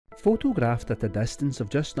Photographed at a distance of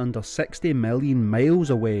just under 60 million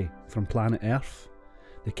miles away from planet Earth,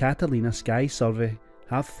 the Catalina Sky Survey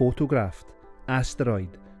have photographed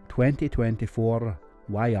Asteroid 2024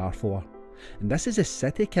 YR4, and this is a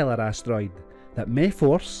city killer asteroid that may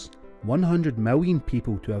force 100 million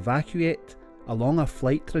people to evacuate along a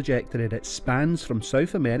flight trajectory that spans from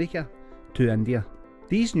South America to India.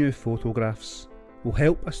 These new photographs will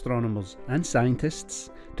help astronomers and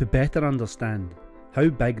scientists to better understand how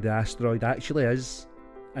big the asteroid actually is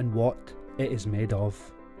and what it is made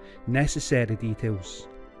of. Necessary details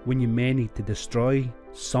when you may need to destroy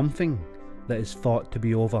something that is thought to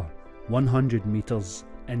be over 100 meters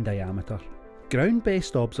in diameter.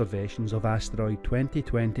 Ground-based observations of asteroid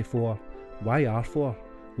 2024 YR4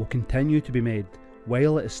 will continue to be made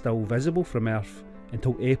while it is still visible from Earth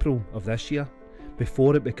until April of this year,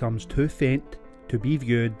 before it becomes too faint to be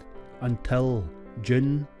viewed until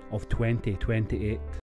June of 2028.